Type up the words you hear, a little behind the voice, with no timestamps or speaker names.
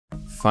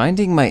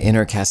Finding my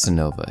inner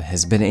Casanova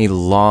has been a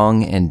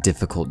long and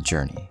difficult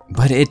journey,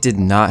 but it did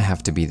not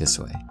have to be this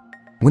way.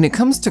 When it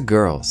comes to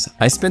girls,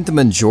 I spent the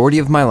majority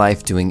of my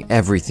life doing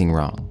everything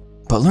wrong.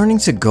 But learning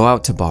to go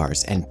out to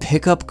bars and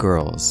pick up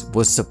girls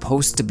was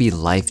supposed to be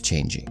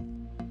life-changing.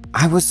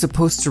 I was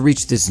supposed to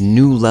reach this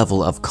new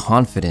level of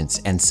confidence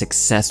and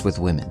success with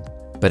women.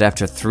 But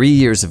after 3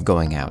 years of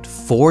going out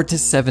 4 to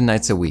 7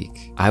 nights a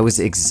week, I was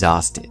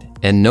exhausted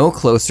and no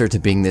closer to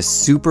being this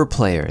super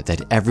player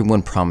that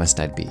everyone promised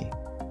I'd be.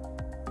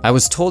 I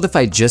was told if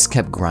I just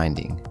kept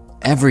grinding,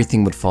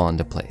 everything would fall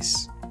into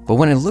place. But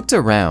when I looked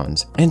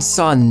around and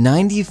saw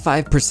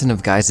 95%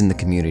 of guys in the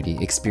community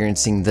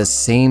experiencing the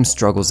same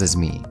struggles as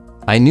me,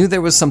 I knew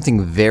there was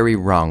something very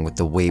wrong with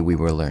the way we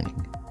were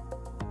learning.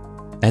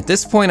 At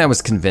this point, I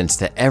was convinced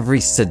that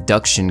every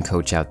seduction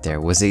coach out there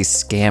was a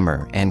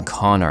scammer and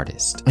con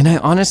artist, and I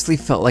honestly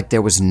felt like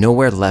there was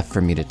nowhere left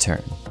for me to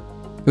turn.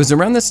 It was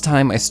around this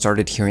time I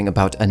started hearing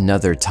about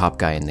another top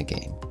guy in the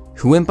game,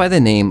 who went by the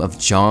name of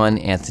John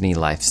Anthony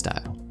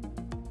Lifestyle.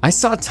 I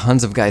saw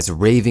tons of guys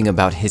raving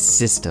about his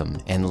system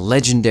and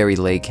legendary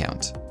lay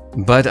count,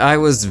 but I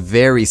was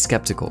very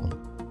skeptical.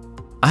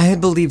 I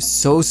had believed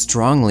so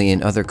strongly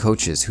in other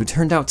coaches who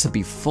turned out to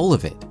be full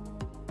of it.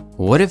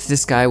 What if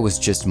this guy was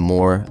just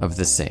more of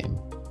the same?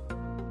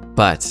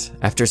 But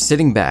after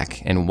sitting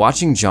back and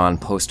watching John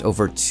post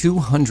over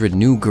 200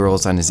 new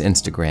girls on his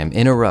Instagram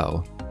in a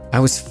row, I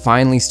was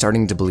finally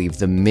starting to believe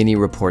the many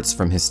reports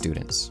from his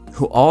students,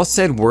 who all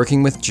said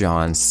working with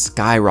John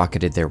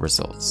skyrocketed their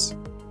results.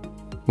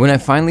 When I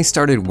finally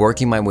started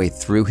working my way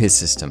through his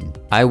system,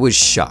 I was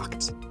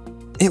shocked.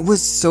 It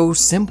was so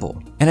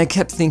simple, and I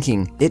kept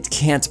thinking, it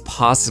can't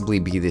possibly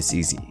be this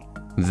easy.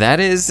 That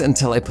is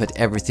until I put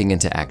everything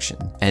into action,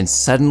 and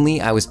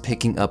suddenly I was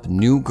picking up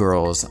new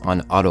girls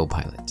on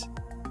autopilot.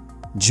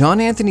 John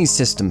Anthony's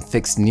system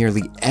fixed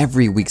nearly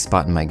every weak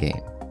spot in my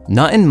game,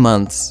 not in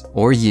months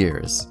or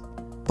years,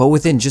 but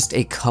within just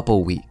a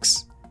couple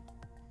weeks.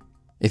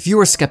 If you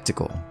are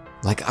skeptical,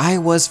 like I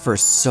was for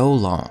so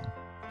long,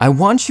 I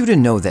want you to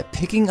know that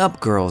picking up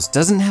girls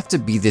doesn't have to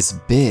be this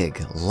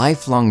big,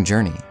 lifelong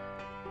journey.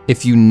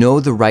 If you know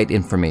the right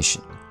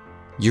information,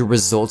 your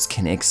results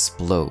can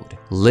explode,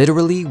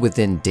 literally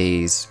within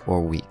days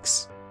or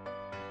weeks.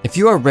 If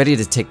you are ready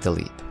to take the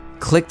leap,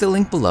 click the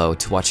link below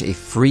to watch a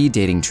free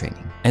dating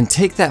training and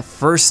take that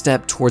first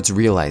step towards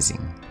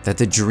realizing that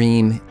the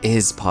dream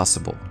is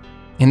possible,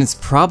 and it's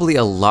probably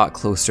a lot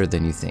closer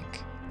than you think.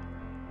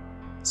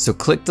 So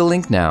click the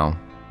link now,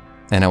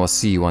 and I will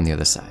see you on the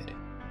other side.